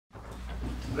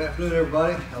Good afternoon,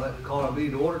 everybody. I'd like to call our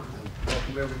meeting to order and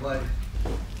welcome everybody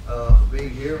for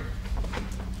being here.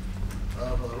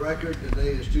 For the record, today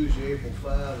is Tuesday, April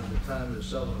 5, and the time is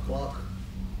 7 o'clock.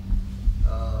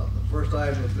 The first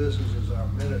item of business is our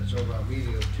minutes of our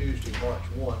meeting of Tuesday, March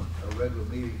 1, our regular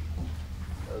meeting.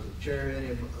 Does the chair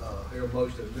hear a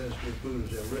motion that minutes be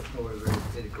approved as they're written, or is there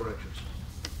any corrections?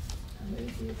 I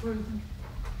move to approve them.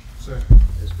 Second.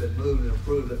 It's been moved and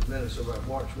approved that the minutes of our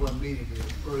March 1 meeting be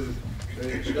approved. Is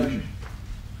there any discussion?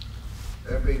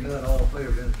 There being none, all in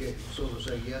favor indicate so by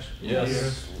saying yes.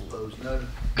 Yes. Opposed, no.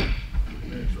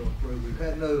 Minutes are approved. We've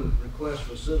had no request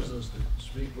for citizens to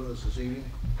speak with us this evening.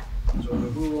 So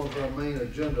we'll move on to our main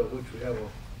agenda, which we have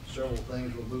several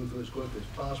things we'll move through as quickly as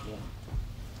possible.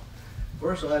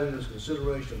 First item is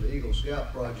consideration of the Eagle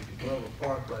Scout project at Glover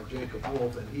Park by Jacob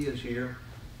Wolf, and he is here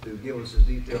to give us the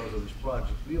details of his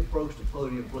project. Will you approach the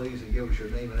podium, please, and give us your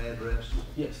name and address?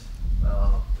 Yes.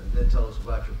 And then tell us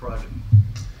about your project.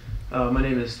 My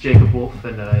name is Jacob Wolf,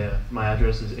 and my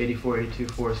address is 8482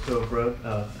 Forest Cove Road,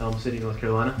 Elm City, North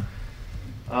Carolina.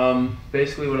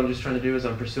 Basically what I'm just trying to do is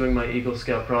I'm pursuing my Eagle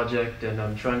Scout project, and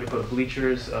I'm trying to put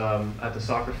bleachers at the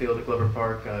soccer field at Glover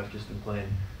Park. I've just been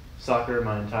playing soccer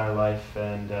my entire life,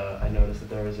 and I noticed that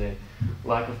there was a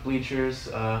lack of bleachers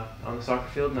on the soccer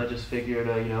field, and I just figured,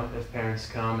 you know, if parents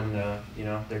come and you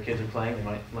know, their kids are playing, they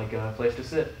might like a place to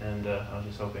sit, and I was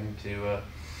just hoping to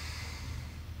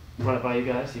run it by you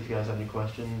guys, see if you guys have any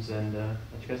questions, and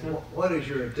let you guys know. What is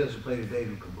your anticipated date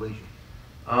of completion?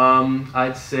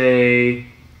 I'd say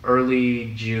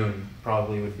early June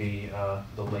probably would be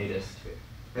the latest. Okay.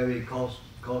 Have any cost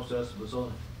estimates on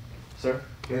it? Sir?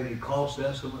 Have any cost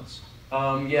estimates?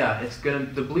 Yeah,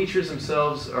 the bleachers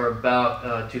themselves are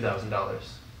about $2,000,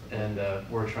 and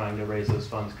we're trying to raise those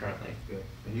funds currently. Okay.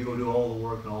 And you're going to do all the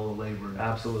work and all the labor and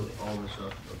Absolutely. all this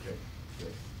stuff? Okay.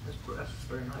 Okay. That's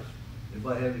very nice.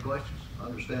 Anybody have any questions? I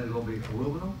understand it's going to be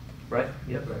aluminum? Right?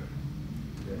 Yep. Okay.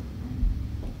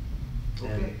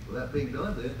 Okay. Well, that being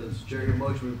done, then, does the chair hear a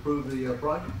motion to approve the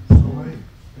project?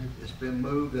 It's been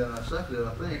moved and I seconded,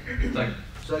 I think.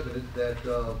 Seconded that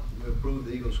we approve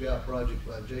the Eagle Scout project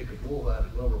by Jacob Wolf out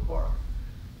at Glover Park.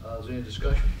 Is there any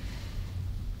discussion?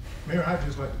 Mayor, I'd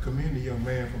just like to commend the young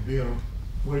man for being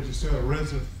what you said, a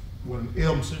resident with an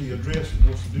Elm City address and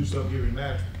wants to do something here in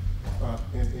Nashville.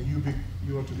 And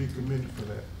you ought to be commended for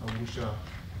that.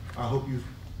 I hope you,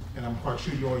 and I'm quite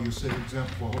sure you are, you're setting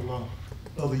example for a whole lot of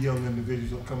other young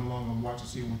individuals that come along and watch and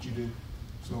see what you do.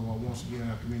 So once again,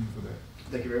 I commend you for that.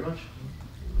 Thank you very much.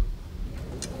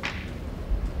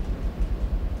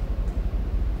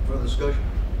 Further discussion?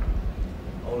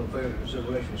 All in favor of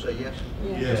consideration say yes.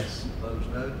 Yes. Opposed,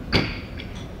 no.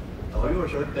 All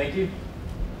yours, sir. Thank you.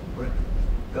 Brent,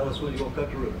 tell us when you're going to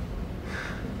cut the ribbon.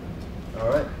 All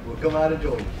right, we'll come out and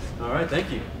join you. All right,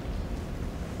 thank you.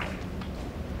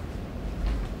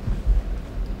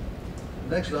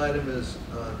 The next item is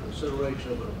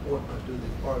consideration of an appointment to the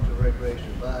Parks and Recreation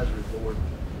Advisory Board.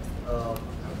 Our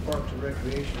Parks and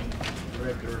Recreation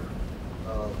Director,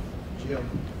 Jim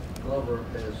Glover,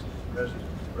 has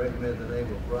recommended the name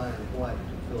of Brian White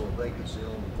to fill a vacancy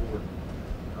on the board.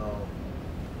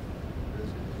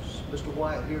 Is Mr.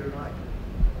 White here tonight?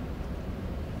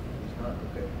 He's not,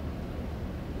 okay.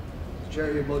 The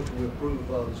chair hear a motion to approve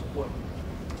this appointment.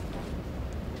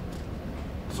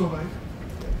 So, mate.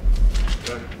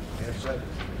 And second,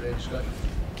 is there any discussion?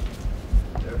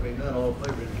 There being none, all in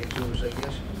favor indicate so by saying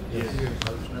yes. Yes.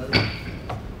 Opposed, no.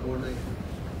 Accordingly,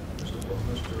 Mr.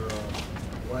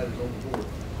 White is on the board.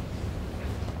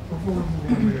 Before we move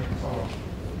on there,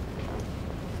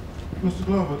 Mr.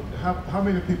 Glover, how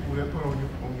many people will that put on your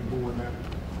board now?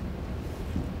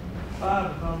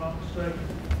 5, if I'm not mistaken.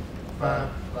 5?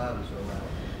 5 is allowed.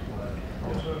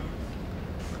 Yes, sir.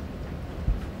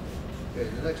 Okay,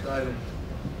 the next item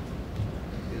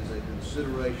is a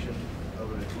consideration of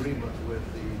an agreement with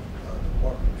the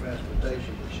Department of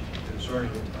Transportation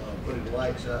concerning putting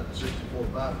lights out at 64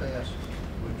 bypass,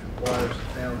 which requires the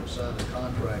town to sign a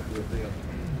contract with them.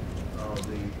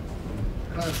 The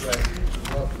contract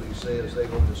roughly says they're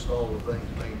going to install the things,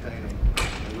 maintain them,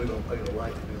 and we're going to pay the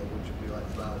light bill, which would be like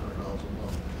 $500 a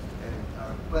month. And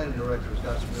our planning director has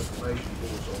got some information for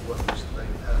us on what this thing,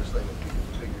 how this thing will be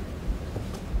configured.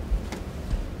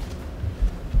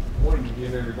 I wanted to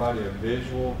give everybody a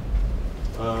visual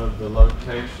of the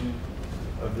location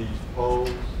of these poles,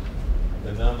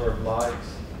 the number of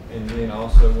lights, and then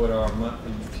also what our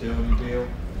monthly utility bill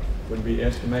would be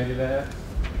estimated at.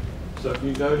 So if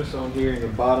you notice on here in the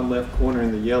bottom left corner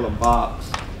in the yellow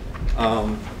box,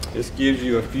 this gives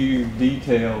you a few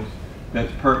details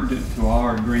that's pertinent to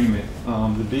our agreement.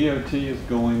 The DOT is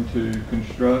going to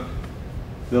construct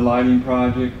the lighting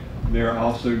project. They're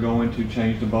also going to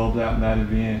change the bulbs out in that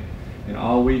event, and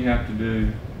all we have to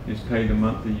do is pay the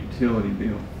monthly utility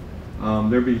bill.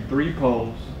 There'll be 3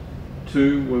 poles.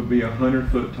 2 will be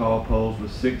 100-foot tall poles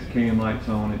with 6 can lights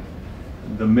on it.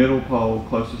 The middle pole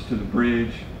closest to the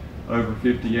bridge over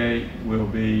 58 will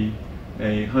be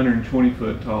a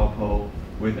 120-foot tall pole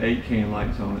with 8 can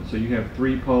lights on it. So you have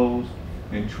 3 poles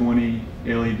and 20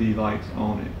 LED lights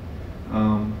on it.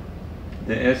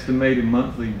 The estimated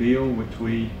monthly bill, which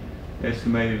we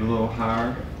estimated a little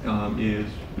higher, is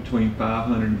between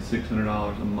 $500 and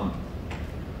 $600 a month.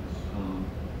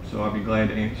 So I'll be glad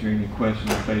to answer any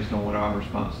questions based on what our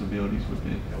responsibilities would be.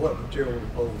 And what material would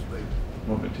the poles be?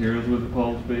 What materials would the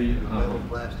poles be? Metal,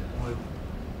 plastic, wood?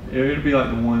 It'll be like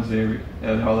the ones there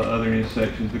at all the other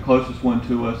intersections. The closest one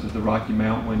to us is the Rocky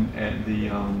Mountain one at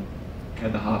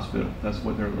the hospital. That's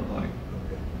what they look like.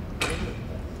 Okay.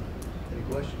 Any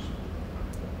questions?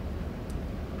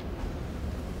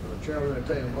 The chair will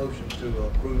entertain a motion to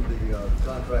approve the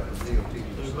contract with DOT.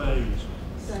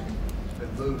 Second.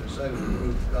 Been moved and seconded to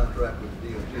approve the contract with the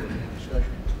DOT. Any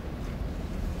discussion?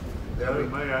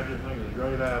 Mayor, I just think it's a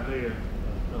great idea.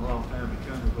 It's been a long time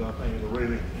coming, but I think it'll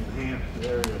really enhance the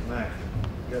area of Nashville,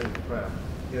 getting the traffic.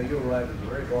 Yeah, you're right. There's a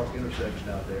very dark intersection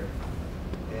out there.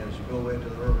 And as you go into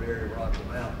the urban area of Rocky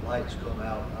Mountain, lights come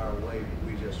out our way, but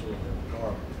we just sort of in the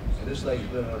dark. And this thing's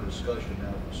been under discussion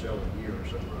now for several years,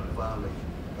 so finally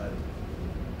got it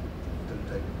to the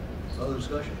table. Other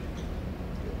discussion?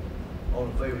 All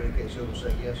in favor, indicate so,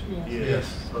 say yes. Yes.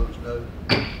 Opposed, no.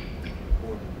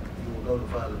 Or you will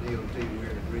notify the DOT we're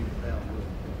in agreement now with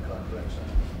the contract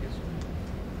signed. Yes, sir.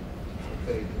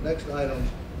 Okay, the next item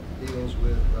deals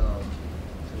with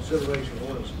consideration of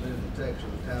ordinance amending the text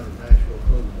of the Town of Nashville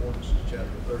Code of Ordinances,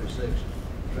 Chapter 36,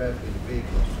 traffic and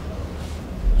vehicles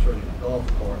concerning golf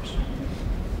carts.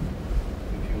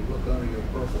 If you look under your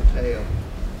purple tab,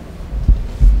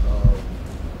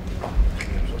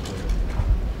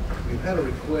 we've had a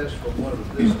request from one of the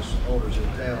business owners in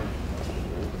town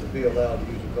to be allowed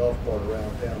to use a golf cart around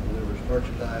town, delivers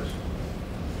merchandise.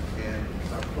 And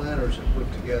our planners have put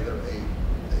together an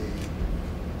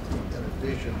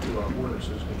addition to our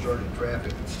ordinances concerning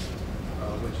traffic,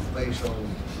 which is based on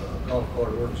golf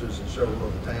cart ordinances in several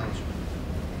other towns,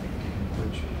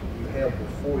 which you have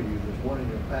before you. There's one in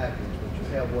your package, but you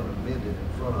have one amended in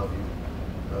front of you,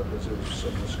 because there was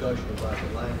some discussion about the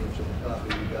language of the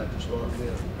copy we got to start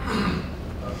with. And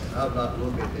I've not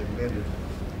looked at the amended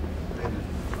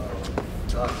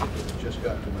document that just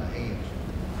got to my hands.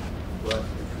 But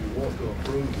if we want to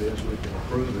approve this, we can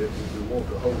approve it. If we want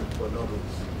to hold it for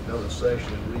another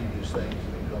session and read these things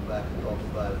and then come back and talk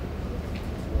about it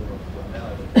more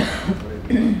finality,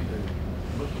 whatever you want to do.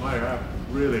 Mr. Mayor, I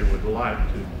really would like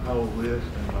to hold this,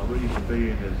 and my reason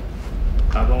being is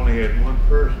I've only had one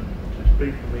person to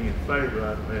speak to me in favor.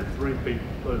 I've had 3 people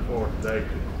so far today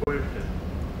to question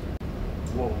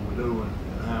what we're doing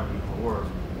and how it's going to work.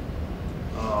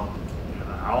 And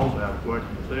I also have a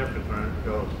question myself concerned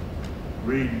because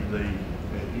reading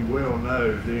as you well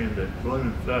know, during the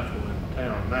Balloon Festival in the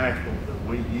town of Nashville, that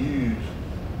we use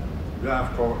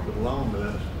golf carts that belong to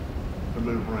us to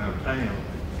move around town.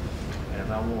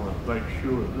 And I want to make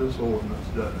sure that this ordinance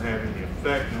doesn't have any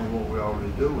effect on what we're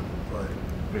already doing. Right.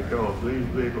 Because these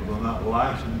vehicles are not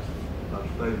licensed by the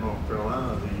state of North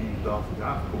Carolina. They're used off the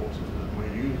golf courses and we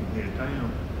use them here in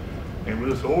town. And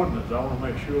with this ordinance, I want to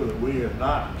make sure that we are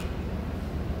not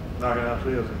knocking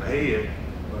ourselves in the head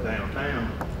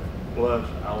downtown. Plus,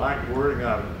 I like the wording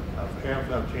of it. I haven't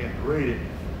had a chance to read it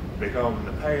because in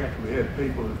the past we had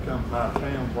people that come out of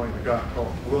town bring the golf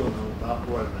carts with them and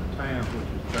operate them in town, which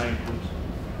is dangerous.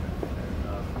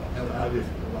 And I just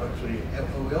like to see it.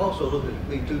 And we also looked at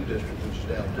the B2 district, which is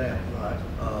downtown. Right.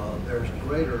 There's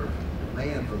greater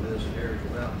demand for this in areas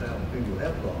around town where people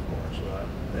have golf carts. Right.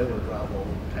 They want to drive all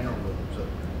over town with them. So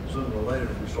sooner or later,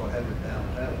 if we start having it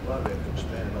downtown, we'll probably have to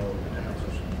expand it all over town. So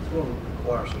it's going to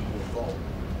require some more thought.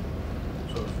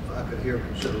 So if I could hear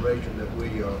consideration that we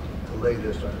delay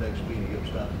this to our next meeting, give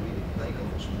us time to read it, think on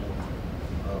it some more,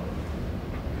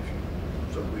 if you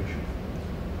so wish.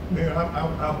 Mayor,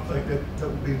 I would think that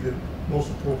would be the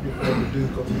most appropriate thing to do,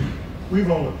 because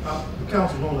the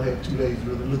council's only had 2 days to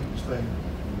really look at this thing.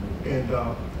 And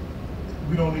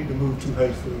we don't need to move too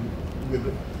hastily with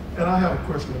it. And I have a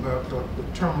question about some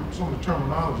of the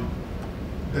terminology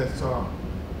that's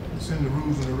in the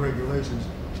rules and the regulations.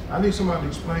 I need somebody to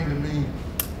explain to me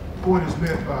what is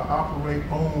meant by operate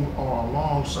on or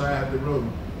alongside the road.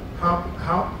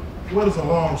 What is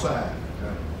alongside?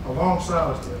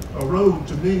 Alongside a road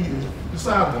to me is the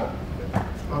sidewalk,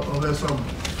 unless I'm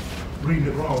reading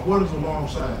it wrong. What is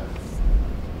alongside?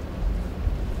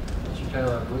 Mr.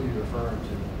 Taylor, I believe you're referring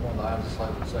to one of the items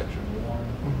labeled section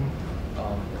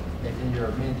 1. And in your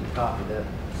amended copy, that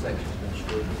section's been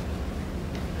stricken.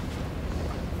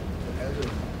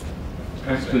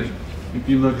 Actually, if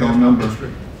you look on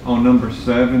number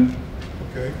 7,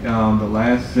 Okay. the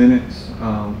last sentence,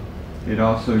 it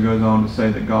also goes on to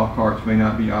say that golf carts may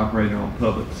not be operated on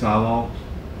public sidewalks,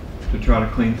 to try to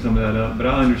clean some of that up. But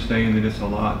I understand that it's a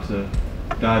lot to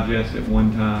digest at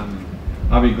one time.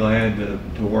 I'll be glad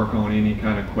to work on any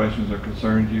kind of questions or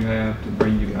concerns you have to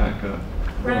bring you back up.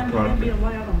 Brian, would that be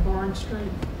allowed on Barn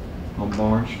Street? On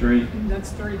Barn Street,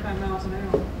 That's 35 miles an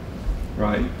hour.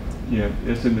 right? Yeah,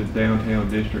 it's in the downtown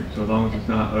district, so as long as it's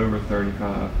not over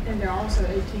 35. And there are also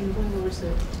 18-wheelers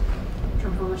that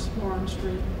traverse Barn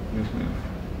Street. Yes, ma'am.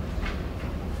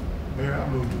 Mayor, I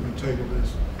move that we table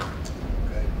this.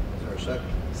 Okay, is there a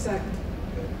second? Second.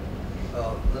 Okay.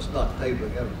 Let's not table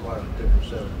it, that requires a different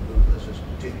set of move, let's just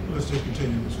continue. Let's just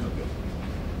continue this. Okay.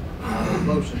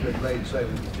 Motion's been made, say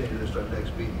we continue this to our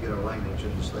next meeting, get our language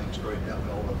and this thing straightened out,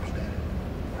 we all understand it.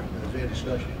 Is there any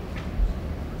discussion?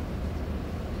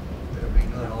 There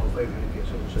being none, all in favor, indicate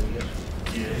so, say yes.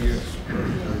 Yes.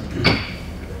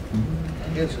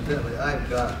 Incidentally, I've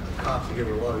got a copy here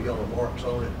with a lot of yellow marks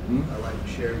on it. I'd like to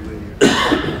share with you. I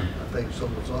think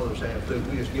some of the others have too.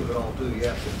 We just give it all to you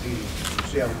after the meeting,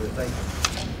 see how we're thinking,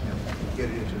 and get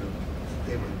it into the,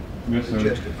 Yes, sir.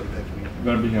 digest it for the next meeting.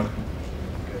 That'd be helpful.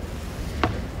 Okay.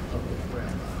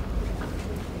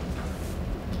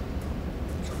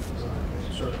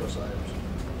 Okay, surplus items.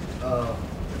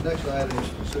 The next item is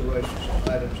consideration of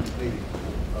items to be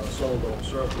sold on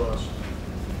surplus.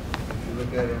 If you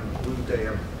look at it on the blue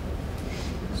tab,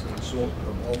 it's an assortment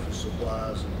of office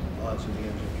supplies and odds and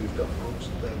ends and used up books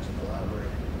and things in the library.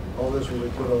 All this will be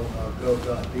put on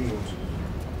gov.deals,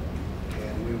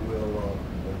 and we will, on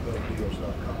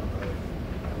govdeals.com,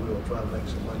 and we will try to make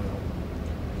some money on it.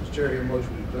 Mr. Chair, here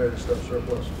motion to declare this stuff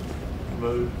surplus.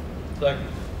 Move. Second.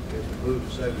 It's been moved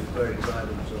and seconded to declare these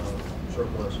items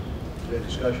surplus. Is there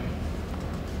discussion?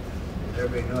 If there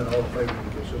being none, all in favor,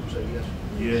 indicate so, say yes.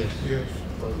 Yes. Yes.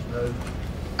 Opposed, no.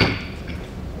 Okay,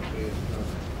 it's done.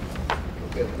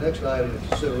 Okay, the next item is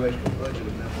consideration of budget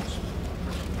amendments,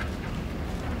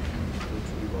 which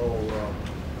we've all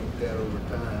looked at over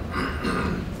time.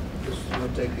 This is going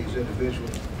to take these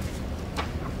individually.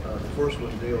 The first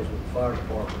one deals with the fire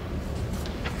department,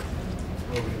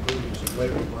 where we're moving some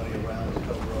labor money around to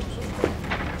cover up some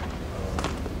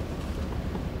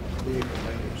vehicle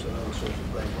maintenance and other sorts of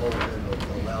things, all within the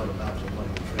allowed amounts of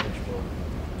money to transfer.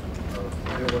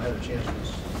 Everyone had a chance to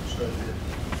study it?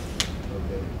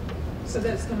 Okay. So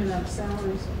that's coming out of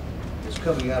salaries? It's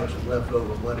coming out of some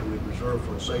leftover money we reserved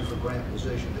for a safer grant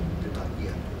position that we did not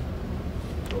get.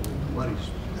 So the money's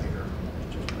there,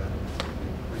 it's just about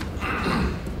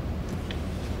repositioned.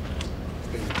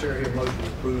 Okay, the chair here motion to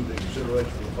approve the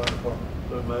consideration for the fire department.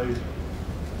 So made.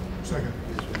 Second.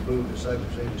 It's been moved and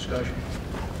seconded. Any discussion?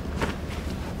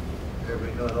 There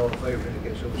being none, all in favor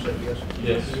indicate so by saying yes.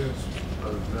 Yes. Yes.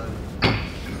 Opposed, none.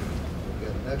 Okay,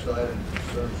 the next item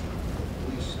concerns the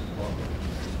police department,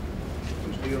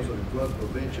 which deals with a drug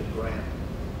prevention grant.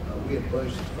 We had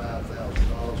budgeted $5,000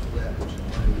 for that, which is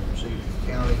money we received from the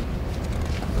county.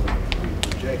 We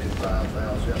projected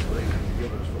 $5,000, that's what they've been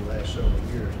giving us for the last several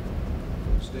years.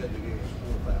 Instead, they gave us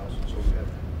 $4,000, so we have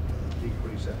to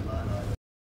decrease that line item.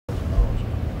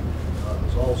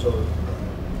 There's also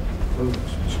moving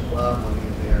some supply money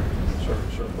in there in certain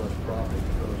surplus property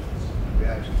because we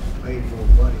actually made more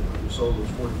money when we sold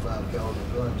those 45 caliber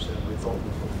guns than we thought we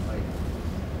were going to make.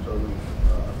 So we've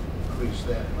increased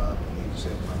that by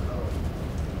 $87,000.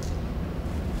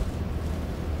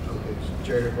 Okay, so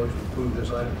Chair, your motion to approve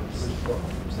this item for the police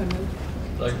department. So moved.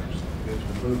 Second. Okay, it's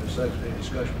been moved and seconded. Any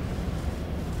discussion?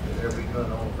 If there be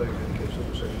none, all in favor indicate so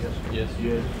by saying yes. Yes.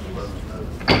 Yes. Opposed, no.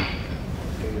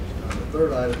 Okay, the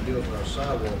third item deals with our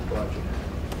sidewalk project,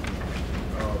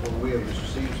 where we have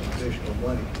received some additional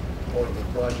money. Part of the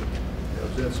project that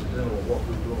was incidental of what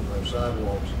we're doing with our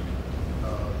sidewalks.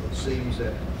 It seems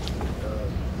that the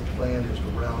plan is to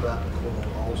round out the corner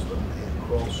of Alston and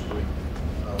Cross Street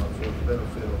for the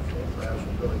benefit of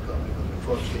Nashville Building Company, because the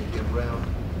trucks can't get around,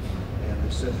 and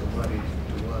they send the money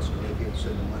to us, and they can't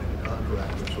send the money to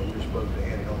contractors. So we're supposed to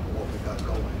add it on to what we got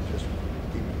going and just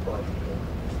keep the project going.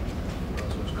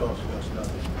 So it's costing us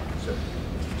nothing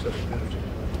except benefit.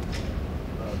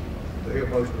 Do I hear a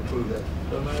motion to approve that?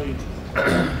 So made.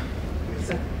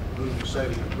 Second. Move to say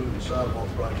to approve the sidewalk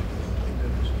project.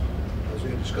 Is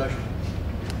there any discussion?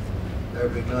 There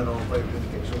being none, all in favor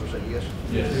indicate so by saying yes.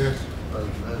 Yes. Yes.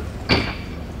 Opposed, no. All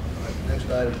right, the next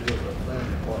item deals with our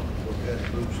planning department, where we had to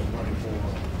move some money for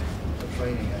a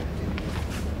training activity.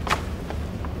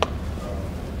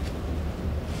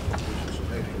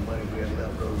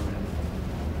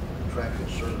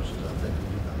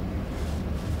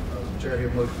 Chair,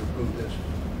 here motion to approve this.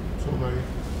 So made.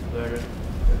 Second.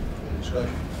 Any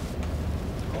discussion?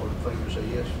 All in favor say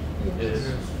yes. Yes.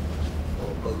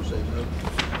 All opposed say no.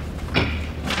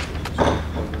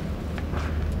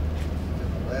 And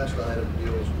the last item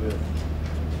deals with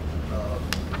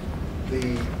the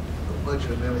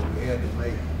budget amendment we had to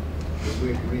make, that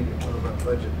we agreed in one of our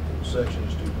budget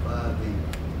sections to buy the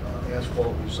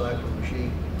asphalt recycling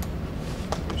machine,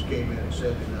 which came in at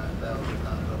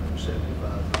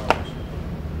 $79,975.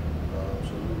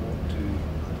 So we want to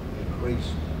increase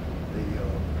the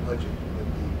budget with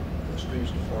the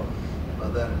streets department by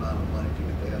that amount of money to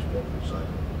get the asphalt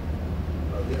recycling.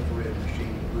 The infrared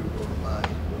machine that we were going to buy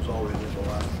was already in the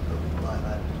line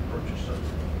item to purchase, so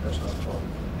that's not a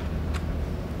problem.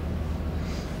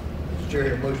 Mr.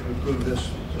 Chair, a motion to approve this.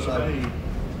 Second.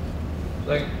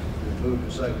 We moved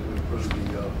to second, we approve the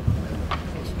amendment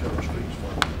for the general streets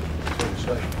fund. Any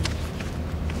discussion?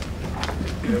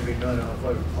 There being none,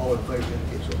 all in favor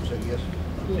indicate so, say yes.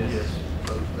 Yes.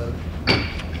 Opposed, no.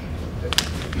 Okay,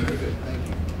 very good, thank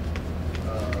you.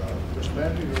 Mr.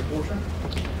 Manager, your report, sir?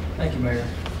 Thank you, Mayor.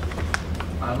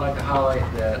 I'd like to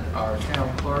highlight that our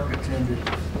town clerk attended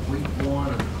week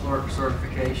 1 of the Clerk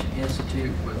Certification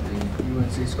Institute with the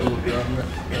UNC School of Government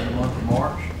in the month of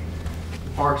March.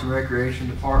 The Parks and Recreation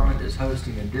Department is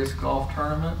hosting a disc golf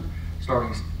tournament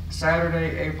starting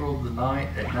Saturday, April the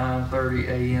 9th at 9:30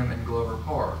 a.m. in Glover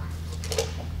Park.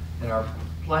 In our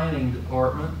planning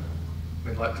department,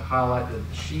 we'd like to highlight that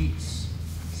the Sheets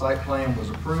site plan was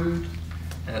approved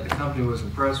and that the company was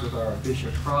impressed with our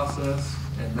efficient process,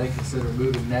 and they consider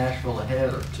moving Nashville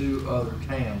ahead of 2 other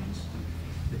towns.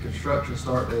 The construction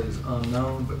start date is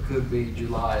unknown, but could be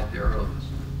July at the earliest.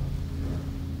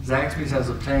 Zaxby's has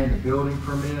obtained a building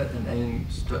permit and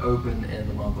aims to open in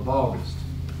the month of August.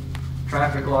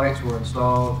 Traffic lights were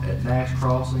installed at Nash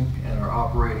Crossing and are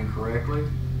operating correctly.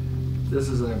 This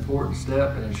is an important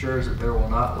step and ensures that there will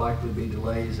not likely be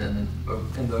delays in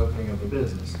the opening of the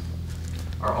business.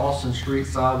 Our Austin Street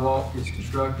sidewalk is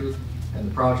constructed and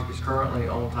the project is currently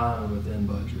on time and within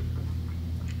budget.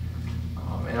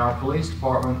 In our police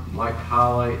department, I'd like to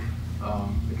highlight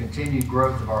the continued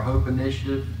growth of our Hope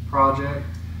Initiative project.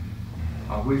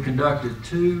 We've conducted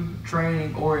 2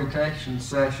 training orientation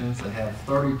sessions that have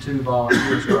 32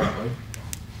 volunteers currently.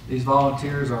 These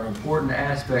volunteers are an important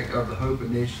aspect of the Hope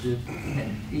Initiative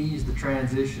and ease the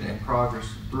transition and progress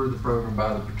through the program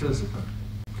by the participant.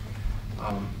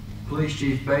 Police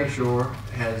Chief Bayshore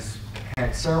has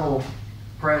had several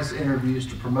press interviews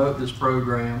to promote this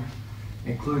program,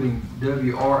 including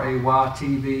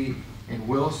WRAY-TV in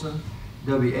Wilson,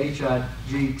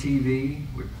 WHIG-TV,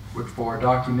 which for a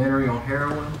documentary on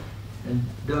heroin, and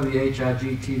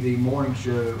WHIG-TV morning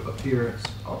show appearance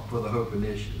for the Hope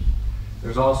Initiative.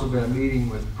 There's also been a meeting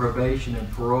with probation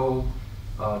and parole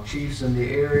chiefs in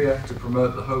the area to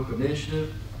promote the Hope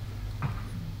Initiative.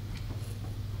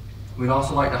 We'd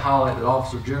also like to highlight that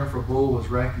Officer Jennifer Bull was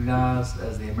recognized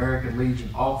as the American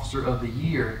Legion Officer of the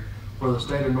Year for the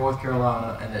state of North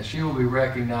Carolina, and that she will be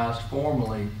recognized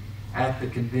formally at the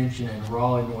convention in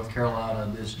Raleigh, North Carolina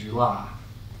this July.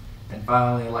 And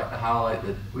finally, I'd like to highlight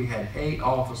that we had 8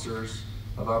 officers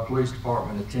of our police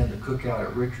department attend the cookout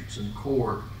at Richardson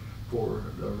Court for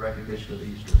the recognition of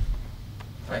Easter.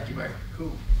 Thank you, Mayor.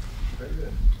 Cool, very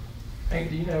good. Hank,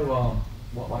 do you know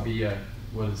what might be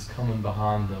what is coming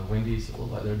behind the Wendy's? It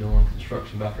looks like they're doing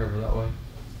construction back over that way.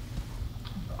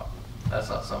 That's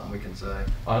not something we can say.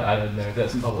 I didn't know if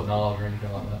that's public knowledge or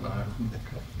anything like that. No.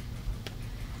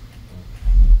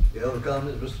 Any other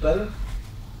comments, Mr. Taylor?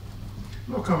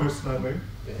 No comments tonight, Mayor.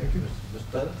 Yeah, Thank you.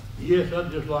 Mr. Taylor? Yes,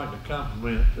 I'd just like to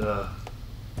compliment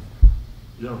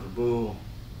Jennifer Bull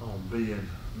on being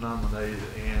nominated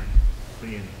and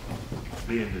being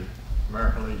the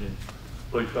American Legion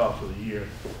Police Officer of the Year.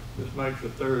 This makes the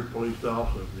 3rd Police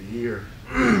Officer of the Year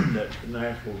that the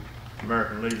Nashville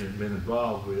American Legion has been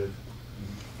involved with.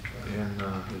 And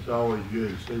it's always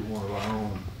good to see one of our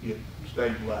own get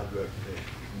statewide recognition.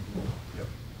 Yep.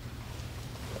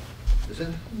 Is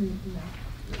it?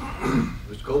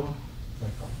 Mr. Coleman?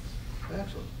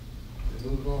 Excellent.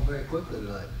 We're moving on very quickly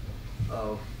tonight.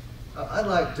 I'd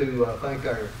like to thank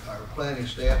our planning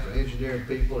staff and engineering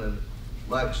people and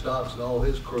Mike Stocks and all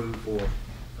his crew for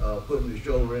putting his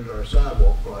shoulder into our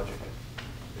sidewalk project.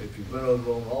 If you've been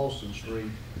over on Austin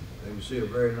Street, you see a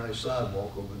very nice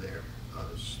sidewalk over there.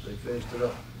 They finished it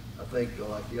up, I think,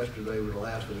 like yesterday with the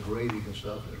last of the grading and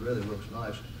stuff. It really looks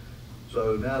nice.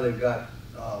 So now they've got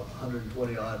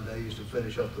 120 odd days to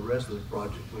finish up the rest of the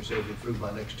project, which they'll be through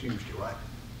by next Tuesday, right?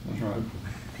 That's right.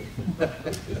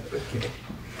 Okay.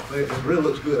 It really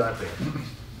looks good out there.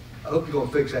 I hope you're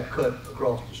gonna fix that cut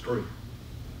across the street.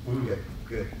 Okay,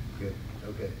 good,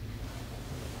 okay.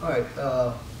 All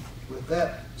right, with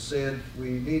that said, we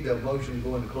need a motion to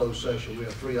go into closed session. We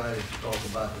have 3 items to talk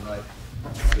about tonight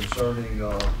concerning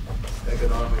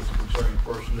economics, concerning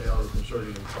personnel, and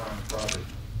concerning the farm property.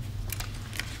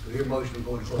 We hear motion to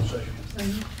go into closed session.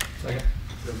 Second.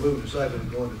 Then move to second to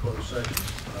go into closed session.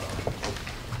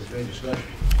 Is there any discussion?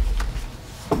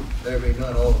 There being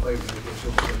none, all in favor, indicate so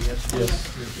by saying yes. Yes.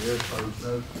 Yes, opposed,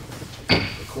 no.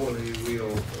 Accordingly,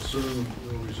 we'll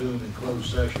resume in closed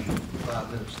session in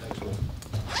 5 minutes next one.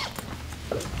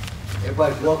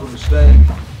 Everybody's welcome to stay and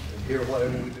hear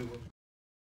whatever we do.